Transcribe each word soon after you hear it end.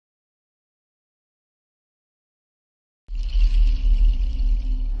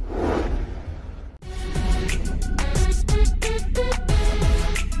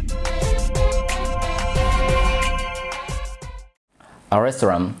a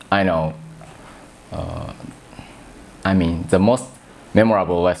restaurant I know, the most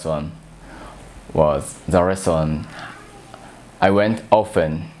memorable restaurant was the restaurant I went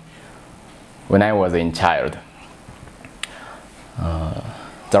often when I was a child.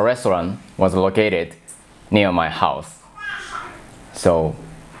 The restaurant was located near my house, so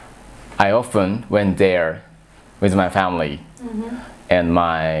I often went there with my family and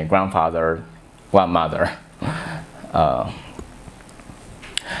my grandfather, grandmother.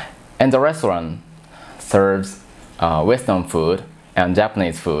 And the restaurant serves Western food and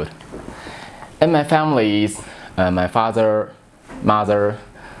Japanese food. And my families, my father, mother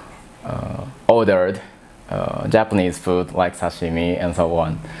ordered Japanese food like sashimi and so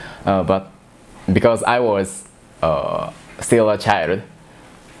on. But because I was still a child,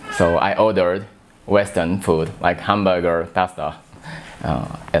 so I ordered Western food like hamburger, pasta,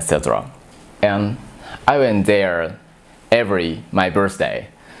 etc. And I went there every my birthday.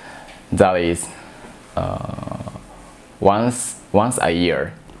 That is once a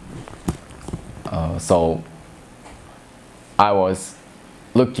year. So I was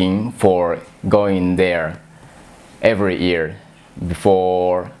looking for going there every year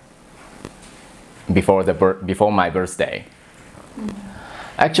before my birthday.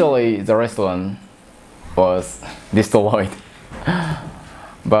 Actually, the restaurant was destroyed,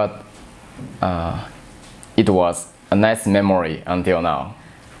 but it was a nice memory until now.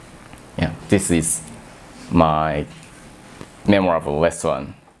 Yeah, this is my memorable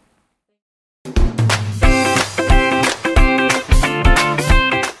restaurant.